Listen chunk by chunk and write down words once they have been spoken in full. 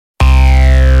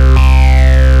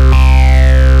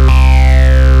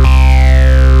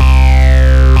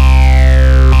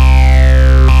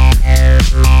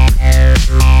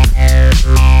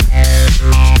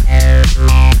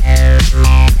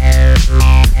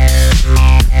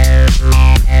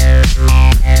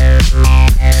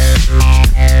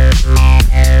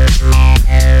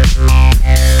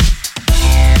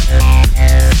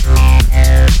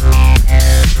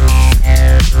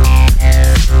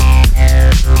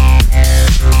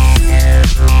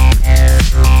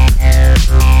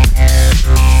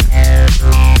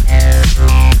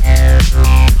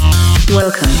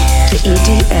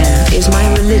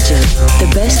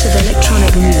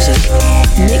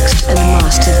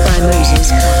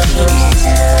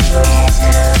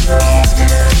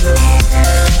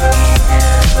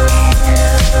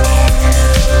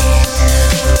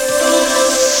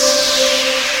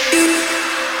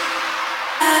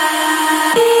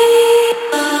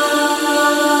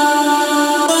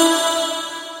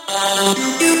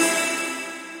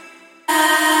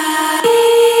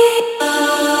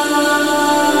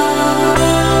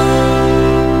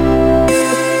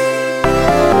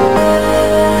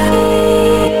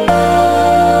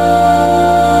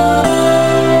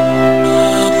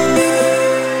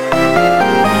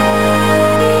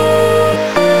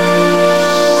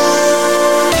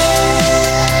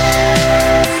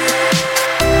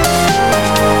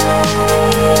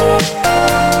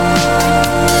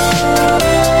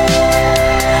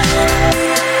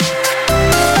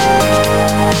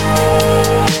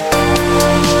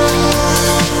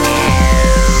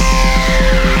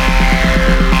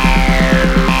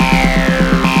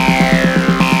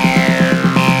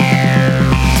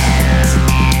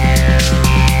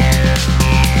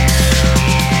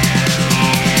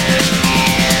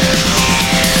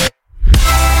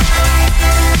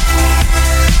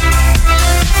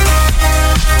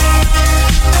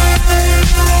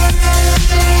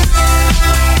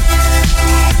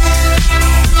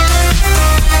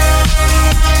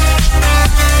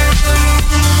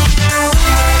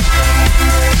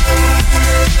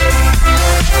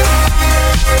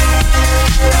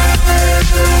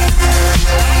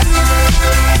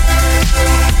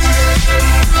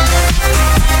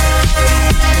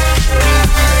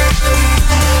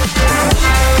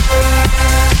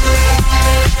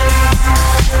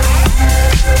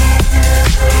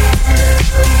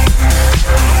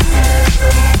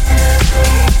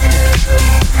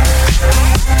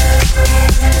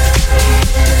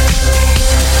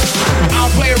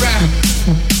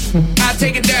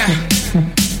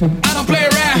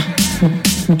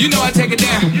You know I take it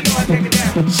down. You know I take it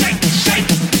down. Shake, shake,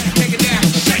 take it down.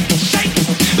 Shake, shake.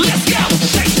 Let's go.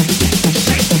 Shake,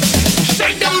 shake,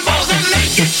 shake them balls and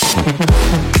make it.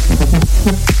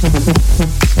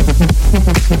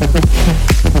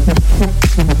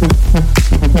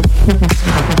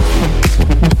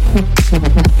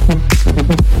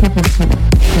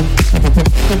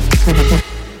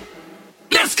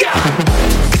 Let's go.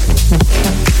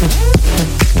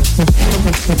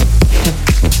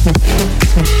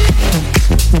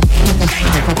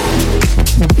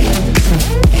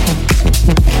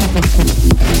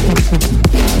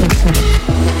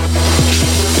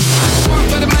 One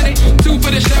for the money, two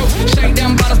for the show. Shake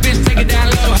down bottles, bitch, take it down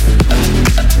low.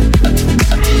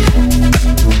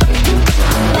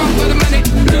 One for the money,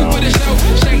 two for the show.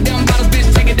 Shake down bottles,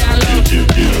 bitch, take it down low.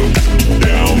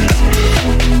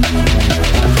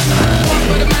 One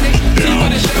for the money, two for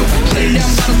the show. Shake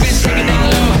down bottles, bitch, take it down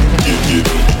low.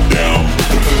 Down,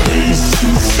 bass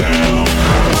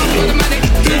sound.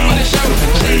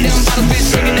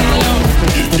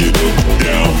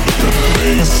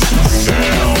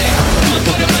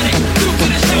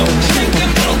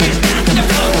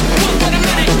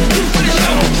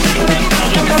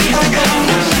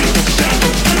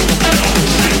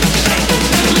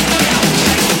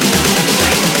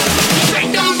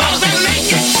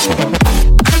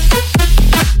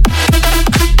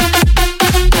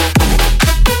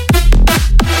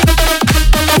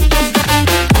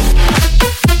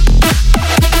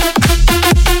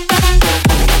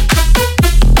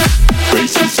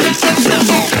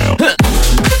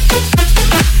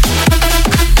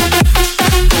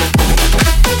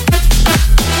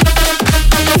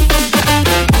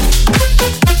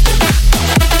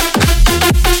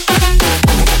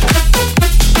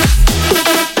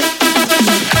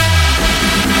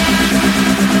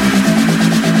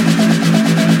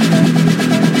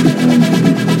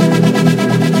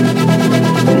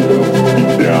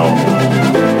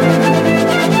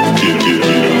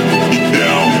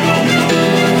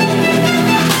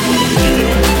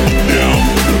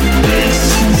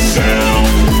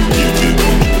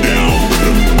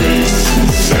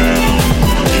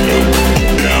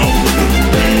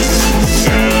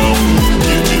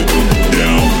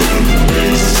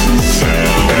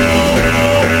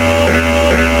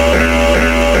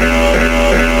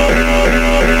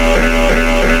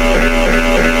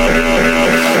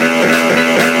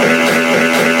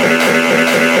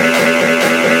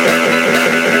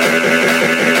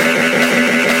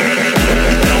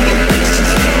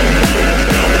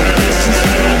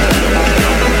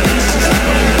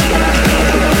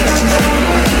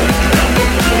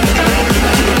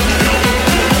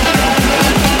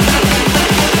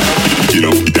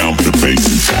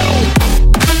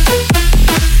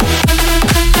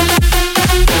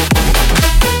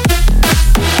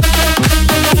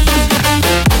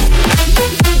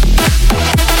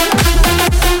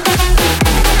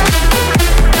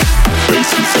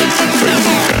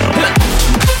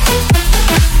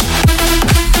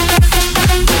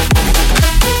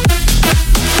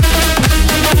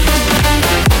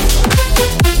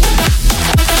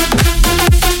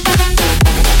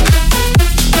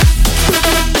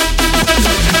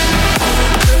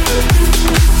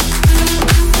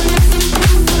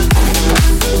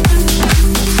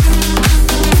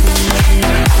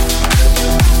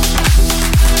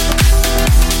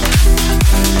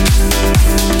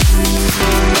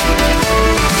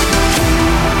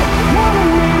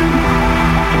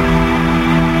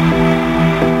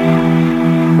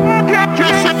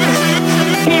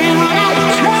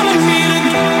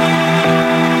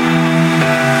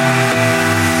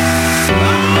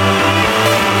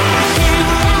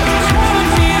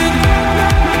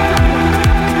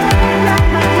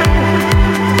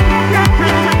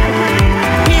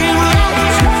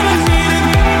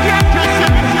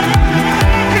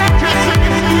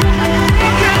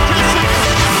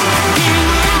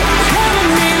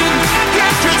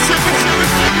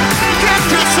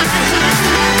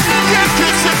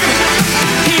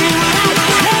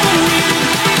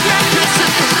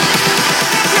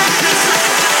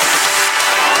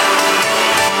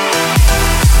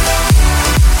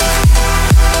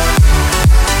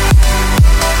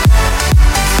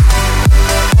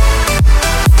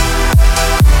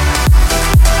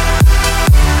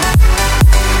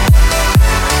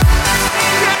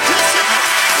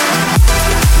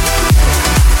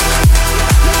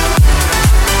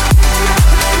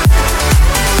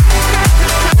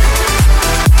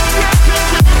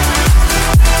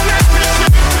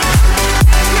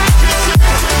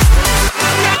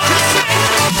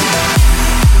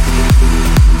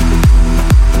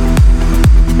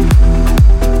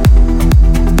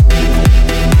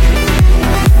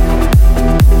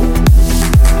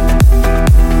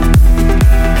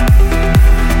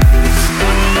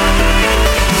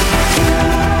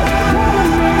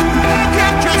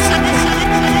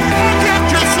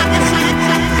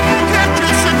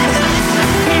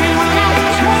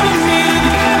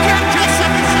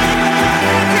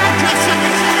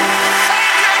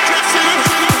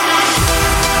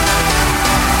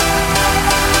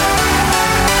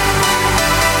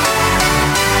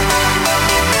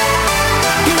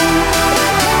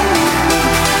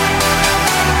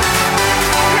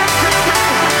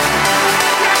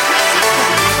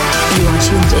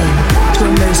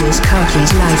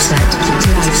 Please live set.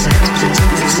 Live set.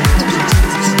 Live set.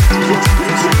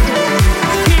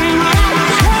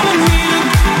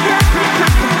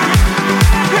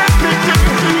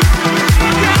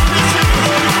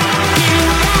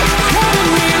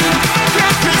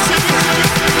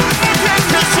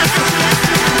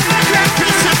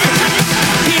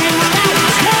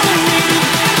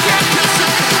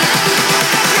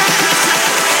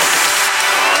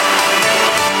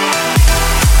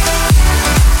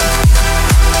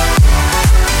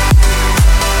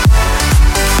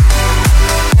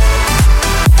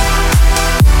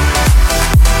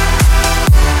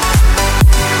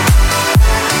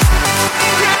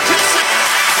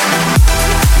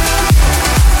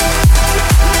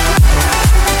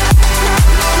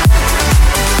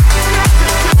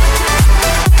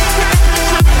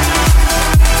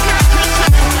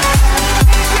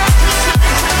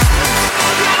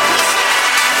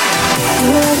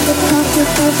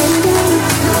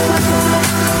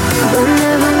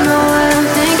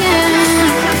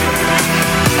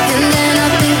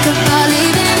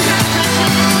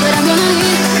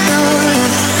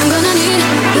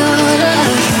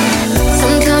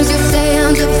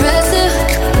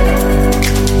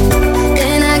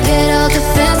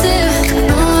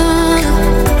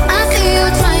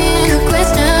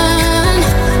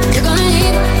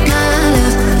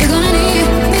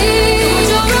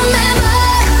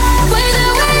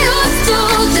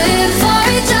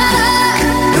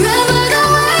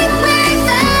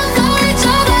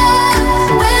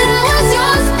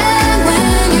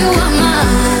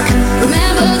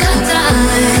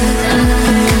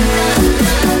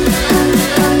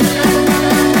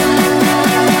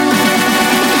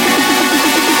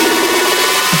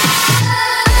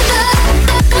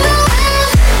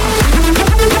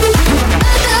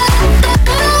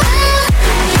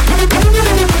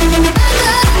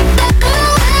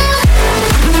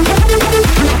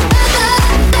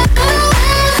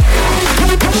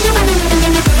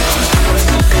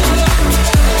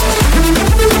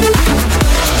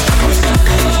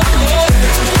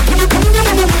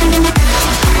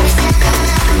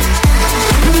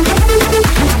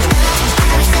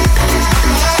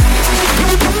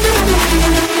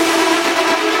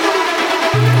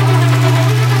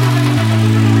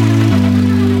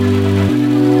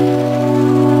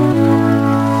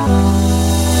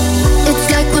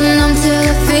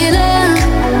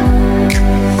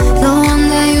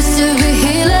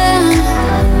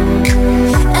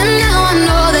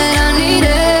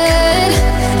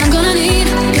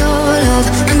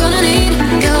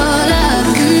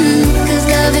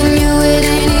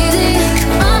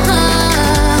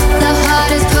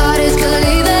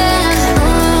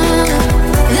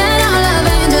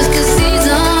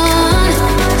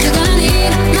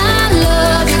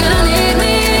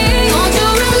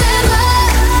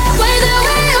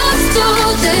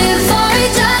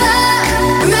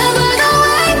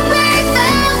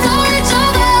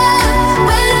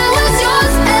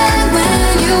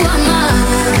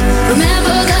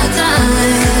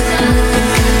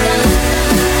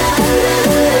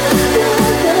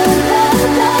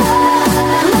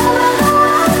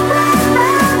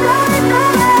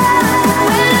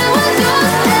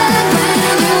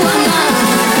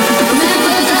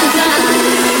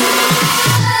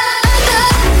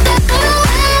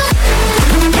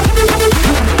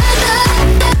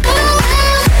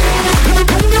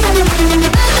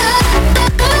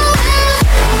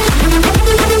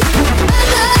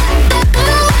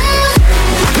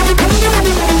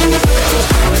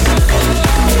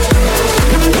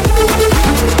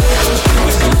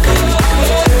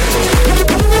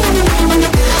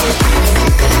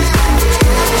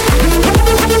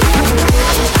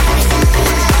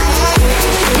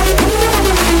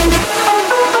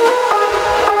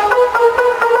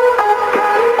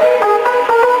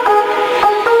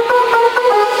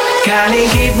 Honey,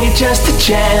 give me just a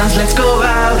chance, let's go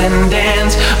out and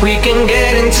dance. We can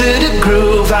get into the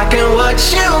groove, I can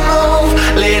watch you move.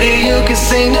 Lady, you can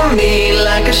sing to me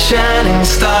like a shining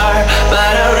star.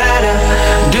 But I'd rather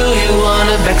do you on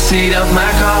the backseat of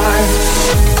my car.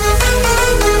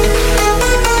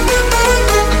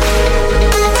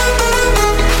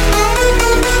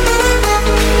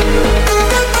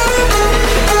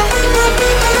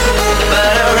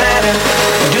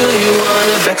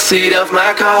 Backseat of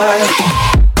my car.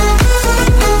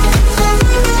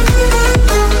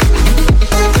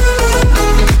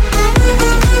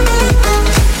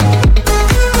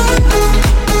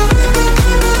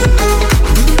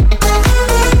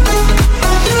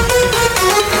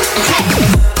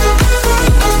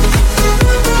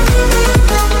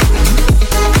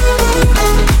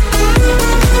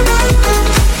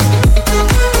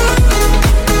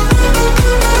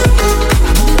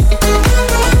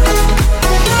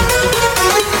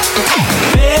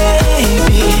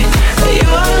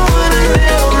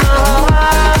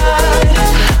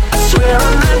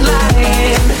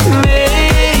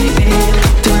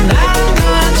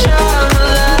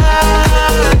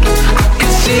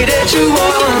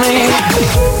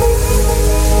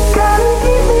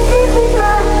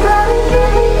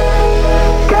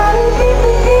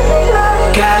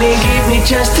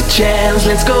 chance,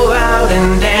 let's go out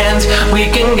and dance. We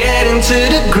can get into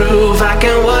the groove, I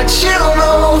can watch you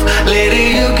move. Later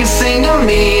you can sing to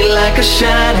me like a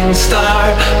shining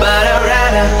star. But I'd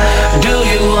rather do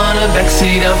you on the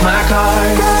backseat of my car.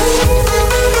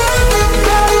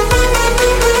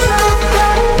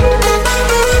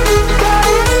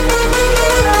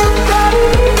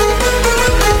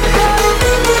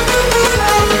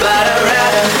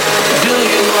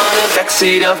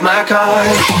 Backseat of my car.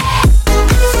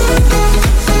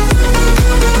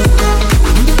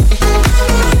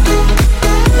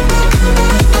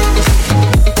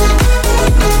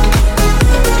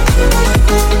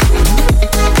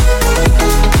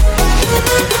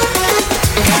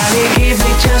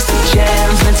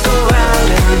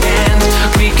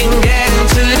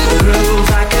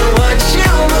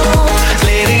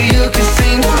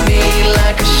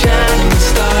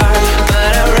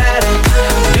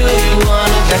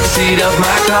 Of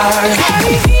my car.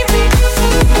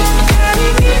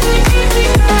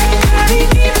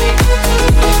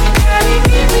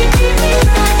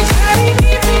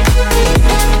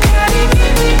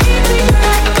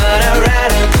 But I'd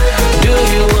rather do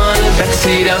you on the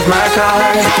backseat of my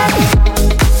car.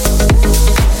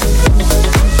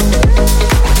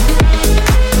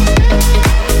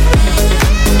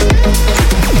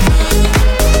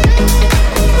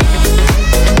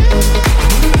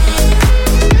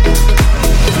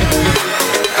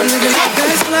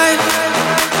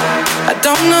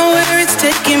 Don't know where it's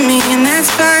taking me, and that's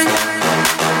fine.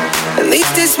 At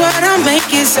least it's what I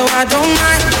make it, so I don't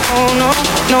mind. Oh no,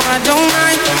 no, I don't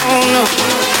mind. Oh no,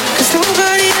 'cause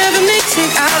nobody ever makes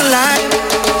it out alive.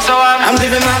 So I'm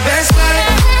living my best life.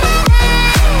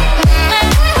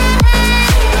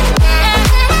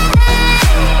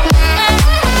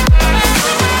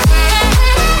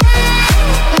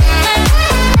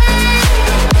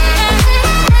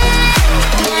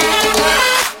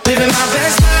 Living my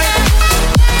best life.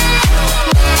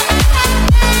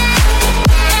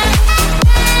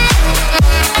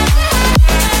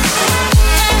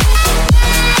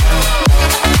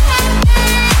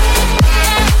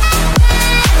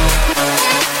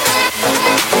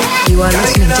 You are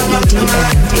listening to EDM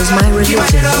is my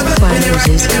religion by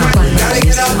Moses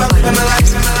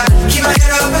Keep my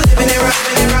head up and living it right.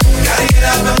 Gotta get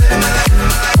up and living my life.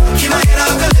 Keep my head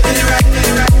up and living it right.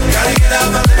 Gotta get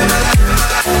up and living my life.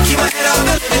 Keep my head up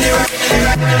and living it right.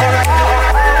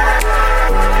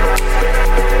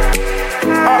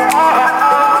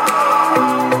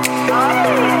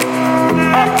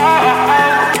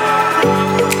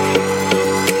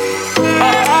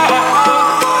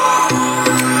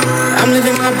 I'm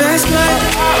living my best life.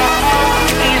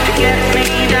 Used to get me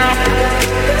down.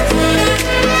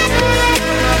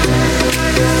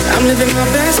 I'm living my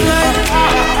best life.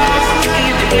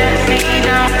 Used to get me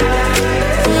down.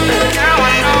 But now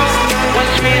I know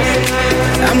what's real.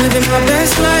 I'm living my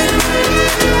best life.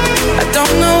 I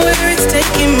don't know where it's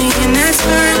taking me, and that's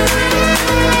fine.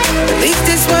 At least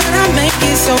it's what I make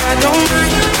it, so I don't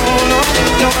mind. Oh no,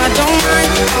 no, I don't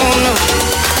mind. Oh no.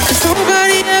 'Cause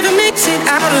nobody ever makes it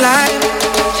out alive.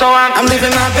 So I'm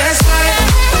living my best life.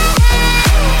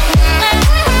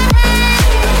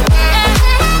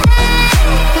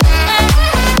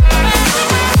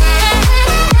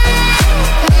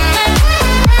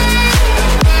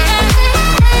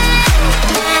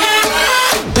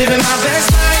 Living my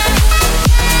best life.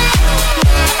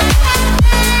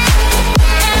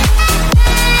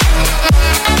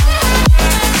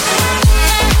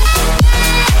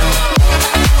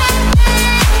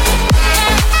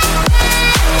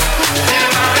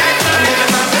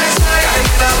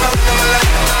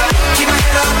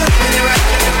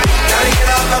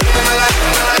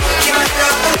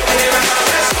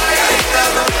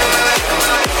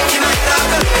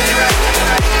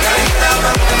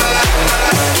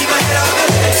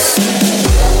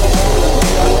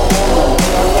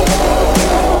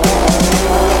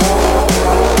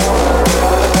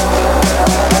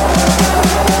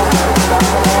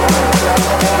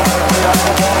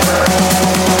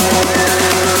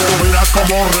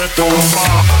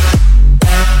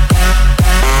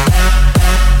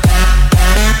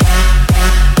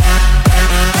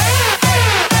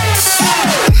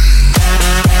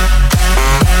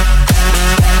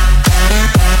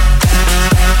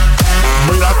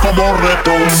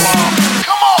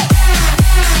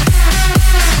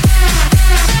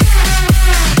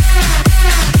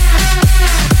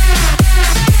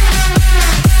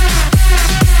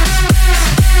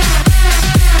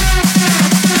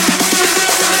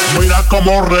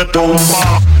 Como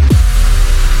retumba.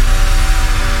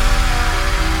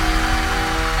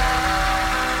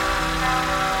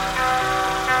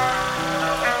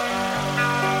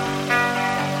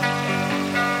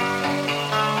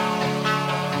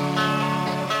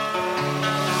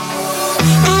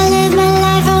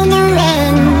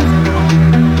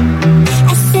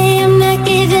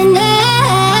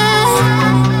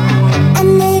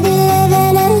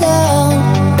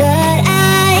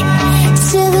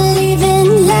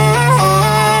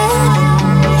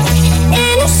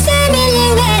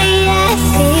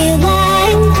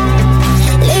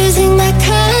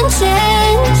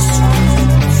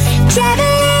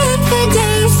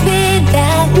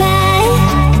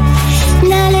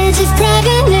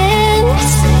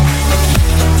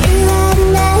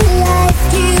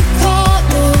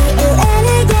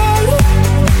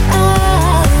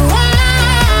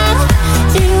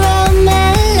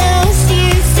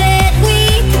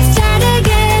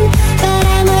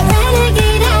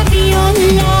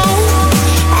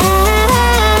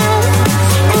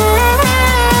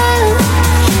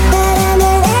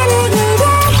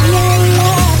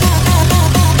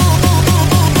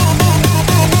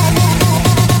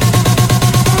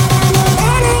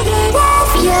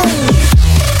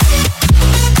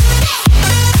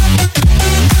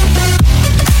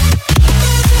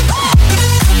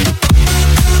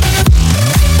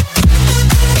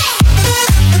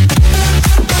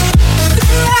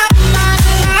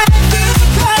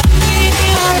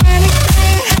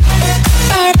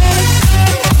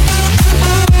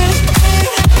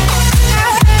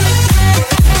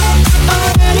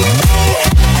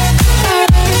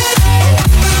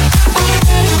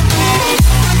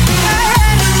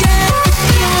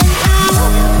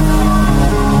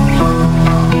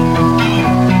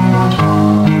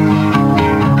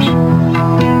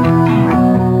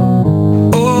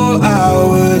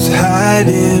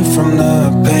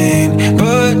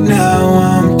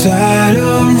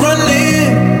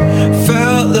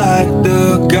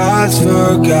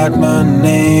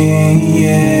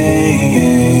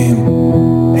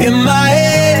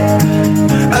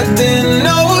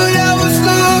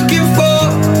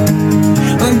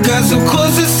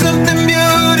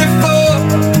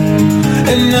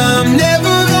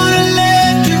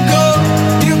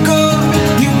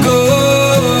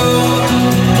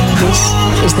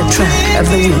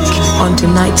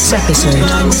 tonight's episode.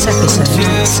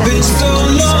 It's been so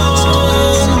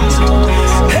long.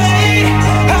 Hey,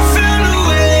 I found a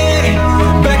way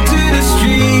back to the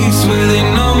streets where they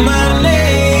know my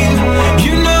name.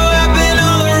 You know I've been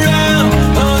all around,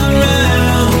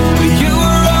 but you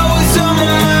were always on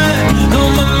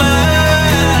my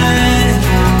mind.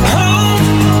 Home,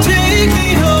 take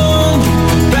me home,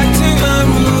 back to my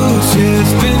roots. Yeah,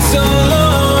 it's been so long.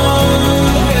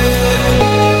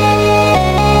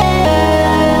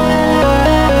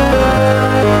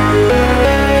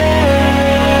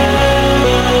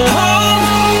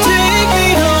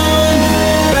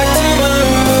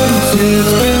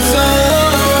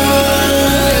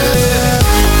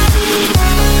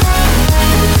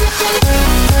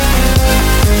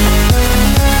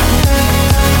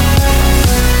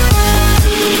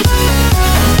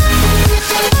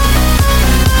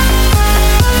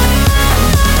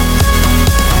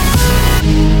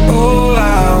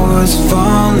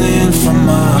 Falling from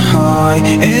my high,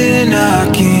 and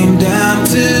I came down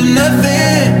to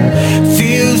nothing.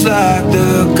 Feels like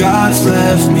the gods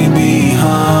left me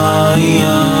behind.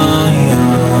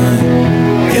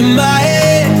 In my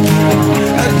head,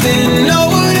 I didn't know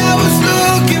what I was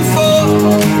looking for.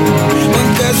 When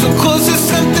got so close to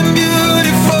something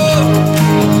beautiful,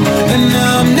 and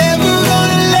now I'm never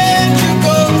gonna let you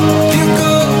go. You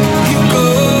go, you go.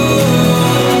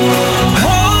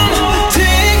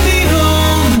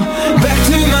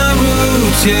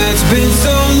 Yeah, it's been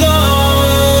so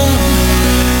long.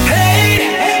 Hey,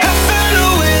 I found a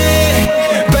way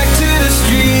back to the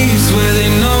streets where they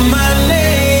know my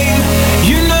name.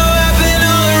 You know I've been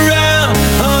all around,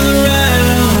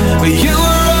 but you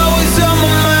were always on my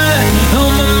mind.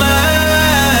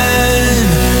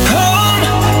 Home,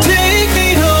 take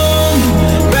me home,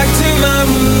 back to my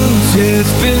roots. Yeah, it's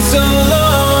been so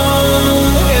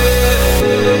long. Yeah,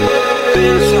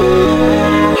 been so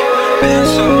long, been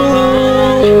so long.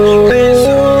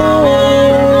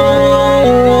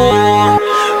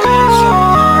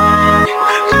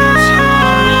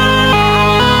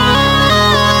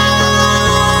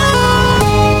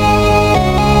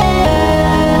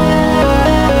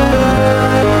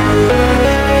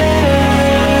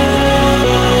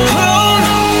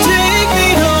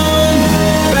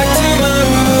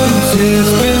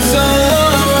 It's been so long.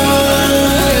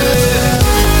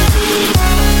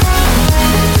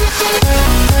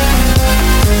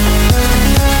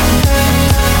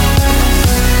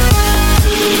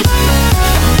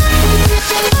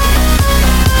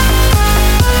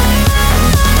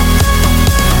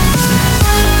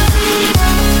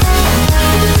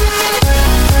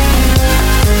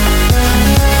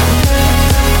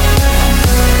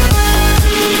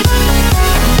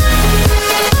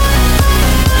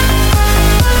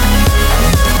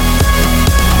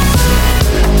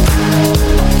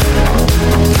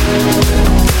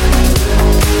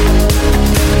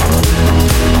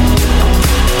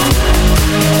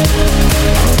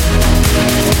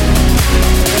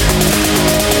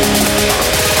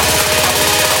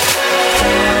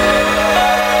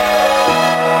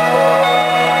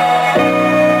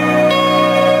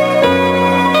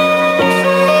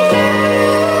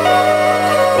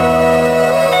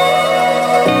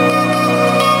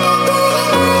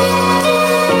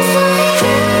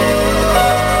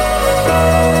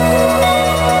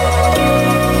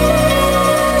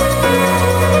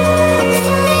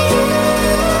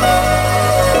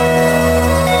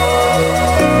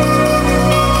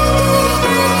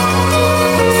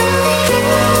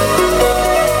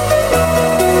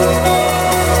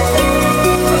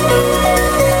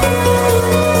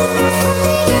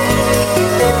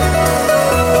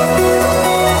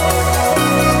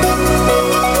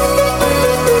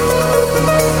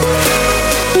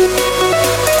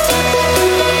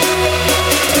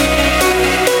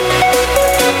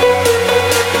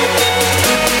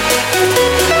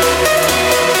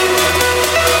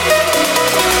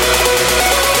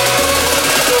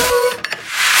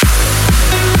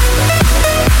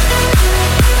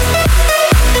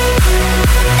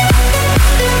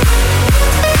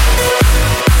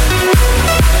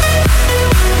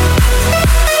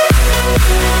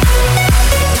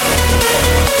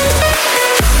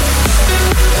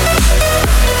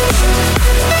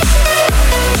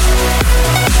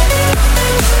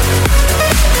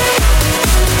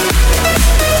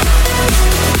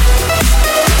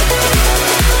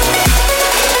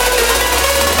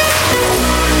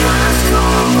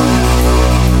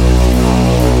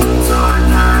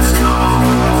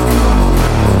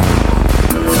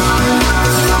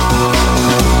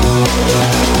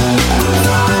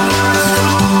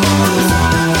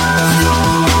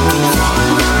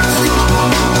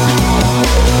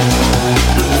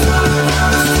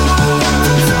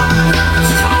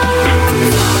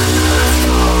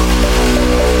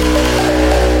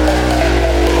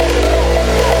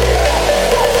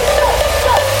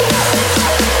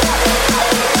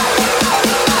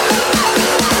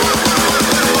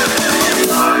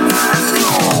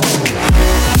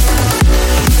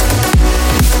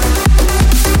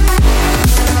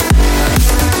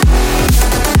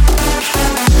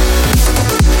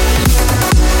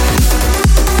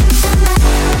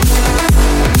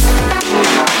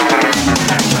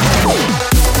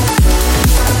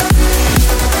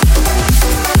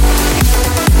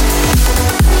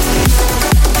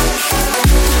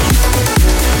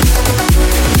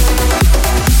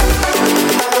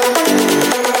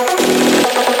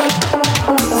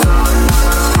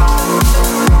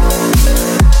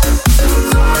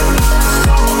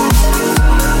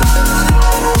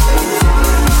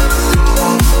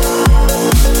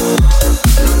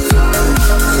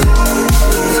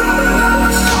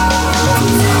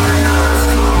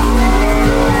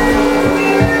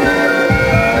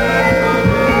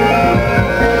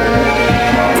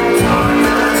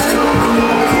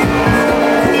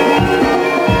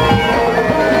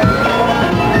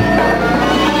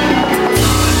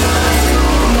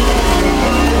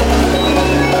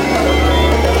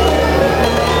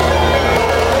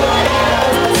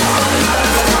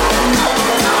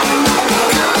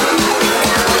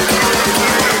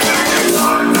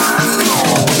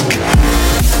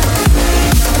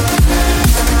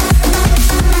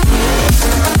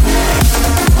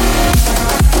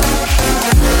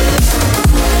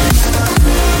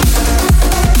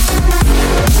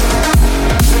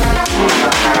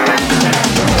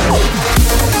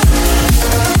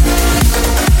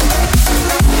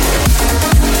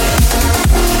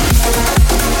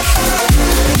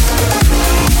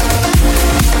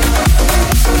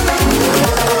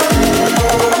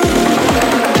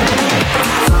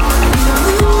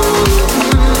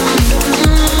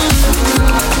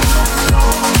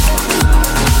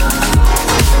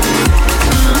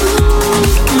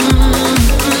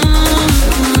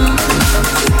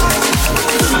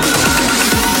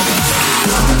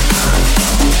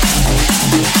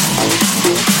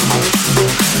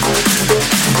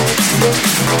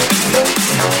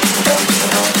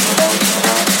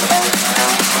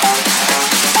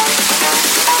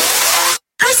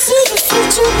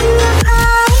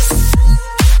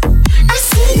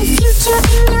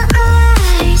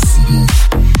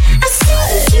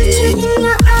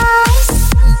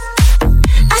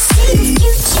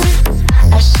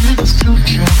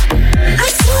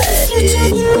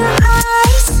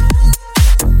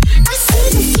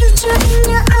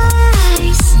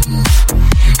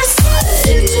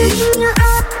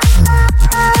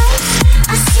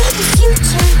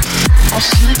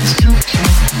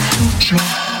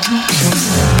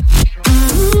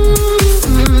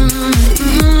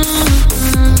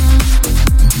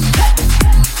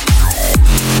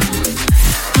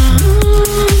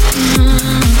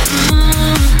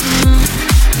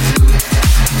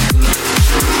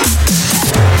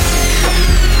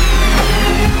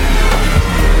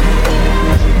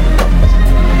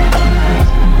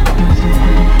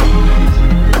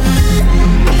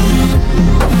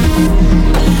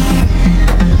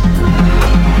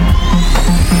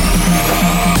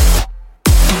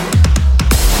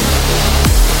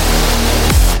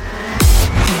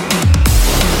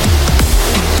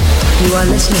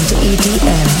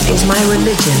 is my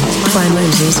religion by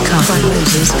Moses Cup. By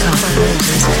Moses Cup. By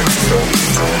Moses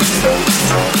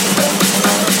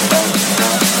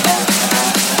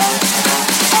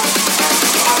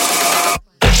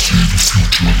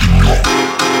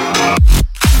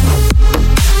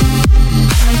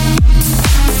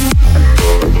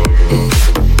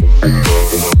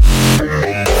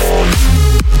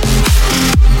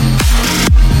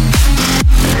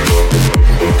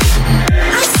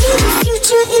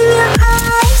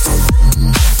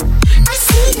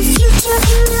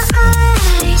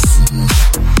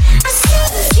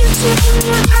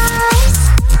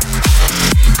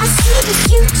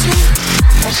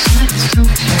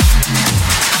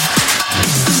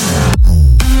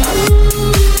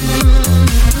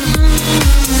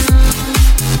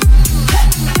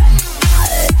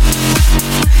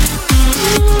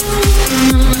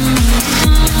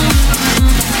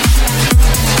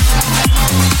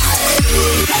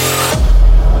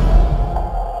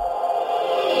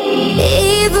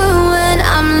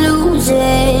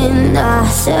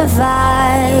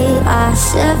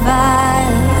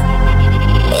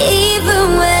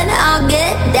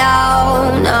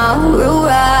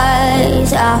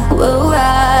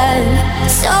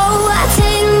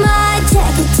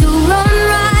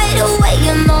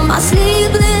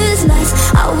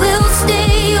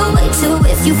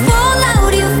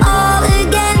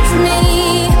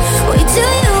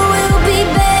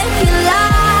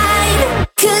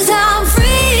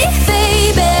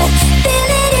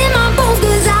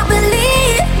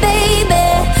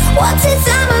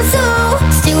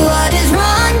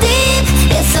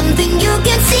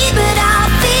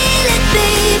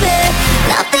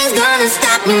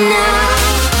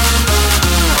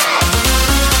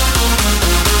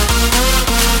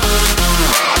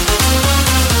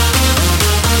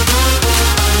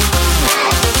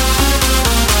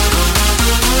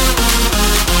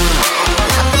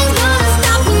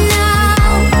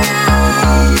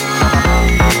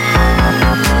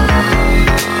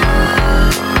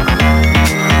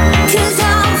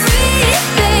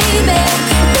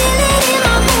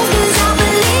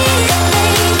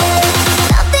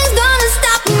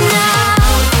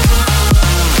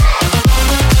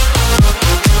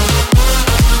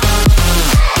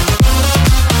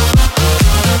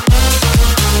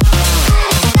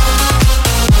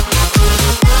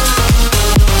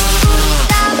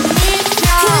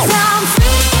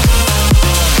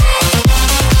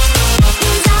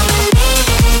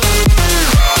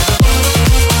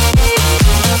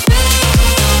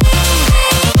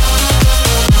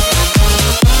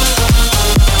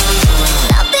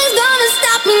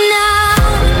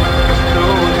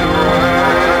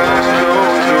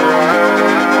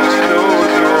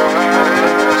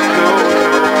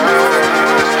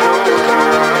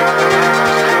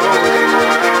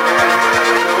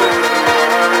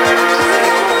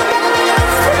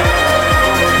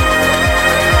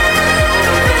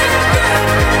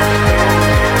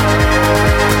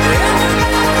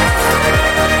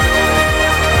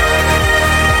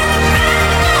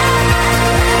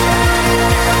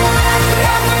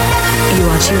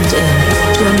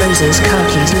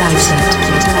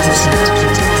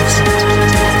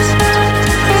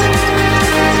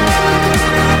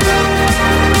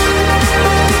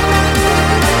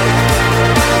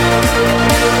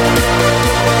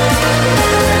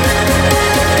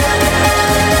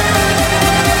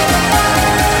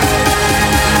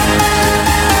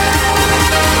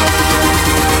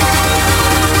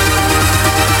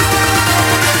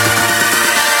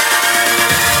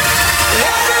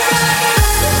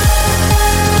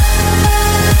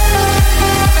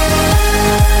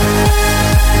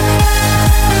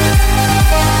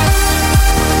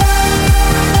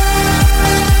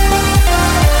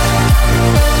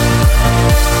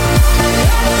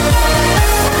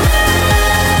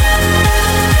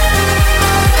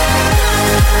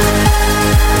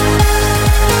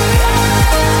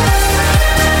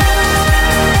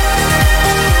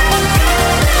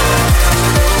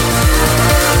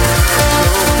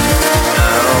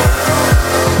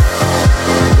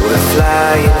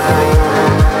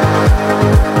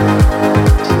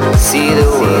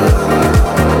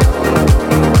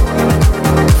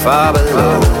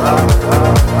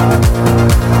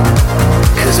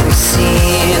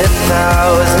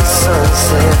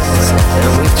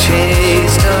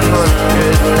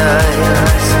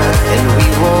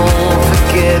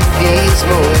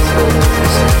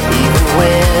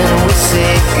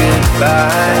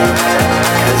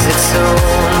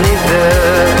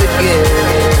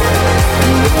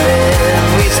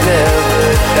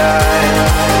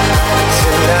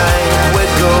Tonight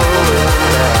we're going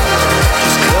out.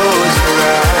 Just close your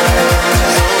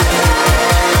eyes.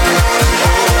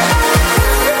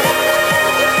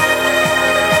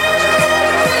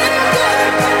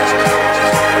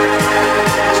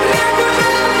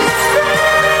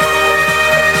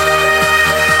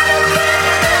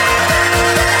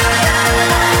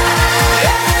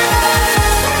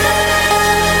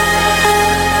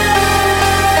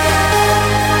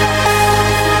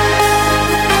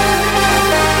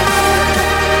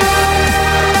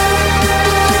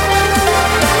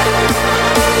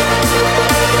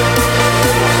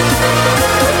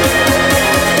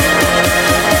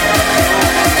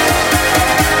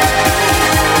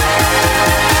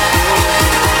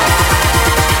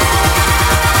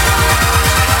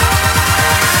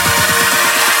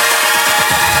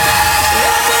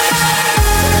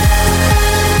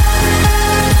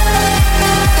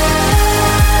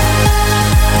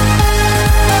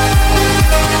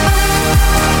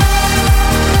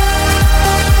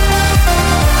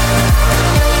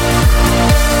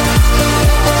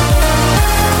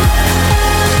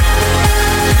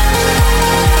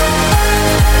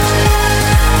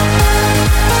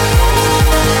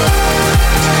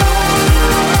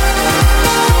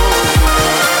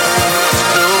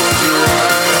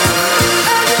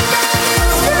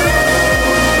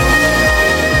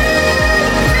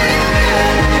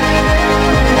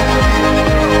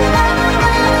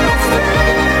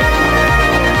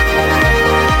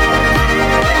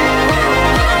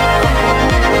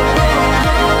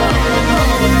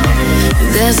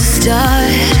 start,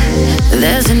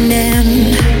 there's an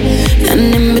end.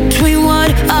 And in between,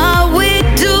 what are we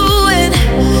doing?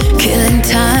 Killing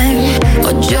time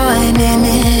or joining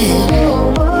in?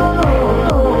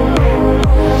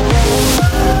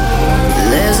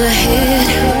 There's a hit,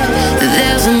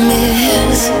 there's a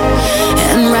miss.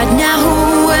 And right now,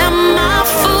 who am I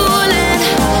fooling?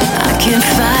 I can't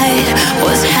fight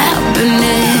what's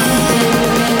happening.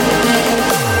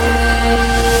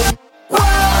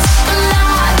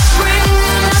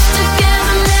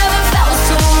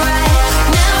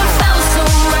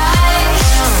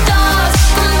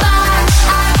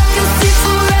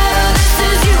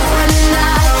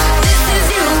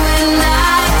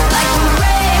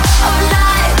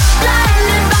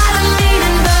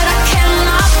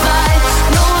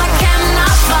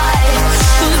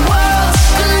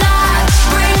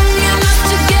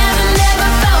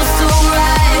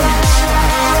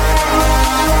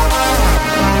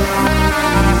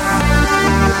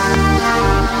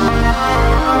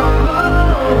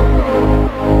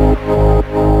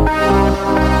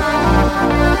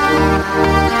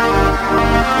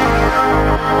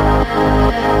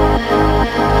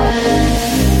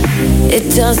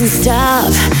 It doesn't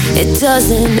stop, it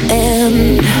doesn't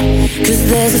end. 'Cause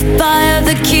there's a fire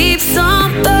that keeps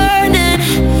on burning.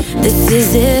 This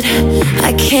is it,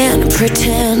 I can't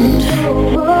pretend.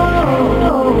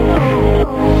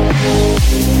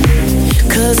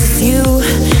 'Cause it's you,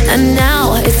 and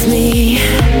now it's me.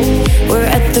 We're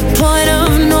at the point of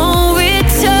no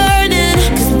returning.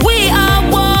 'Cause we are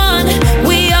one,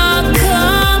 we are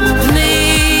complete.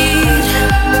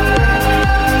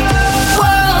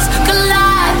 Worlds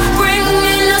collide,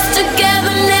 bringing us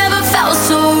together. Never felt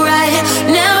so right,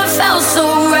 never felt so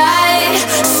right.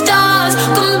 Stars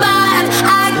combine,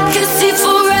 I can see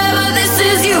forever. This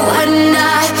is you and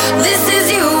I, this is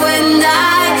you and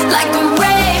I. Like a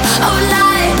ray of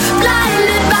light,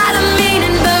 blinded by the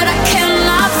meaning, but I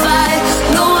cannot fight.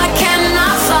 No, I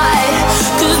cannot fight.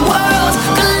 'Cause worlds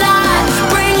collide,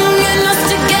 bringing us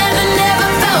together. Never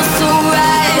felt so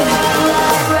right.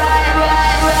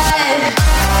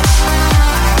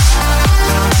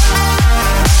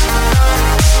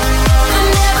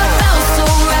 Never felt so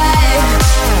right.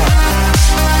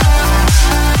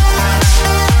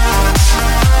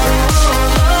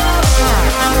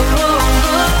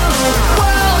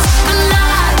 Worlds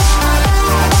collide.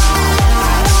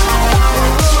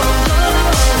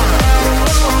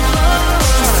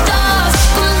 Stars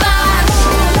combine.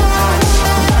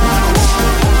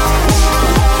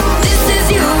 This is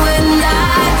you and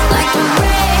I, like a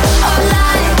ray of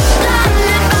light,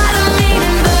 blinded by the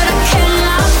meaning, but I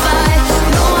cannot fight.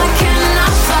 No, I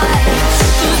cannot fight.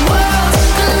 'Cause worlds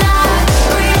collide,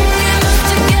 bringing us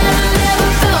together. Never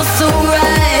felt so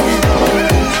right.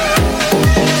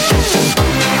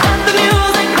 Let the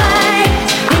music play,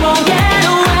 we won't get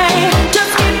away.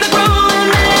 Just keep the groove and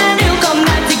then he'll come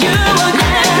back to you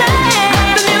again. Let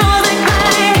the music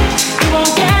play, we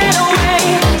won't get away.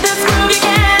 This groove you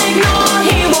can't ignore,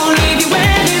 he won't leave you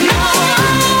anymore.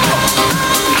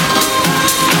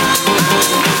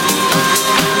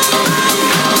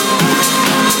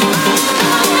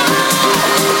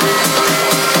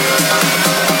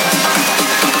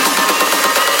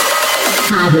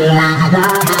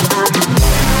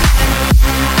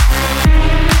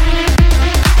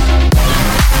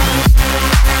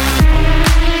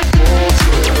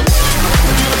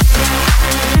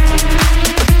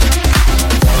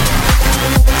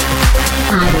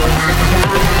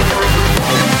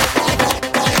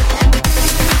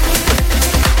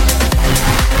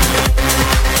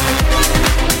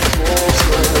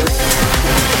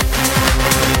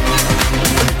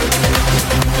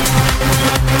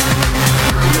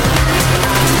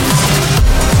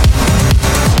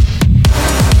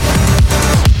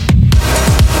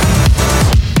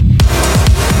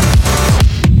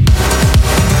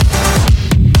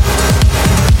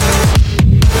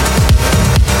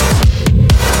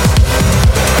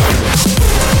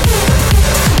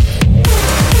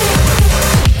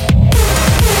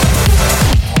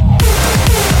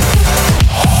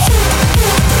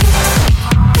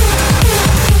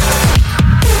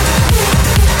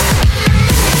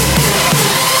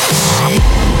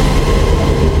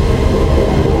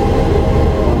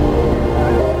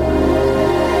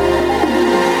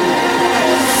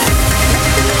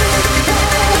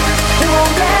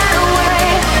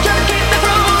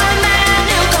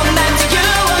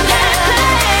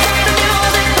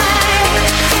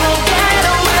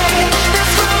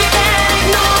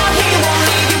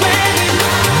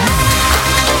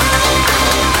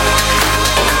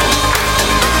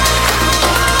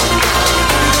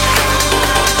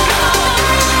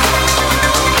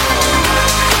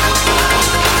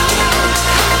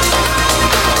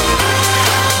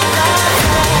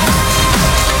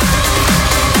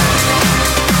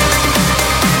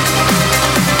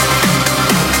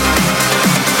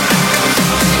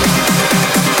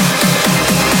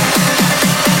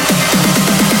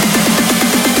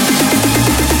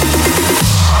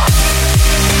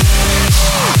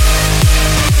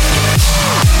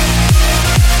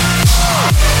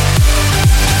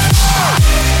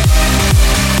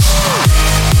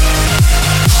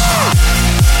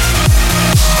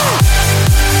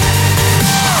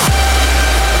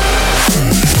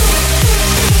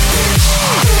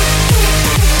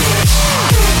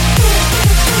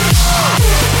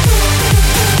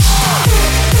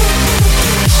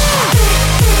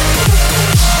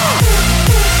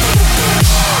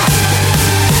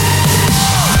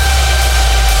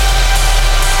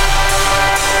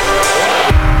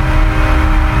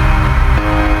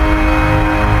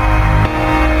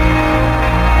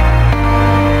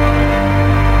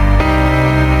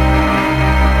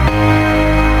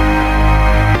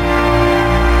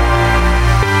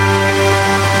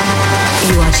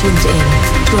 tuned in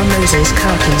to a Moses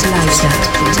Karkin's live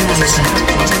set.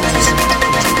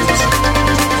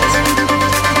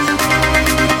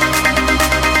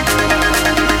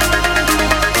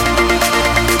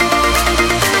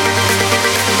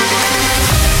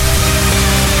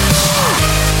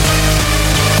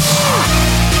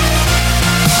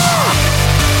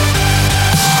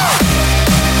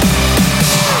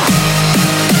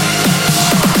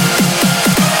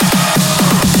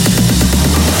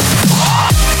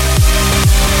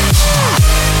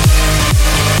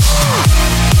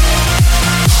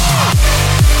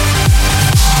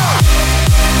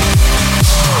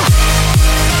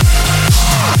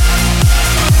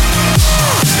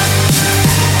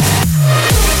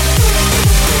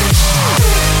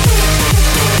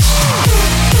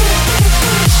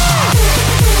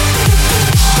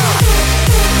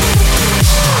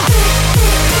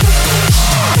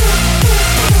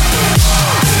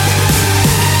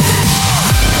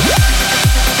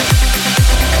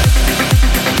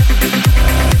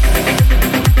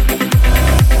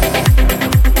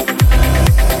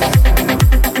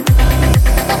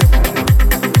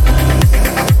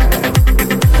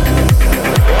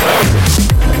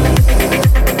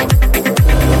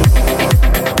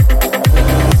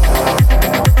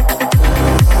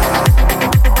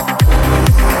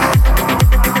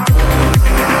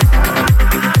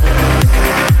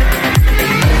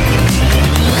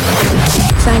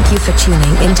 For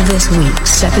tuning into this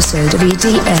week's episode of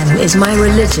EDM is My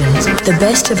Religion, the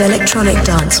best of electronic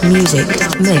dance music,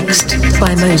 mixed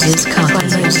by Moses Karkin.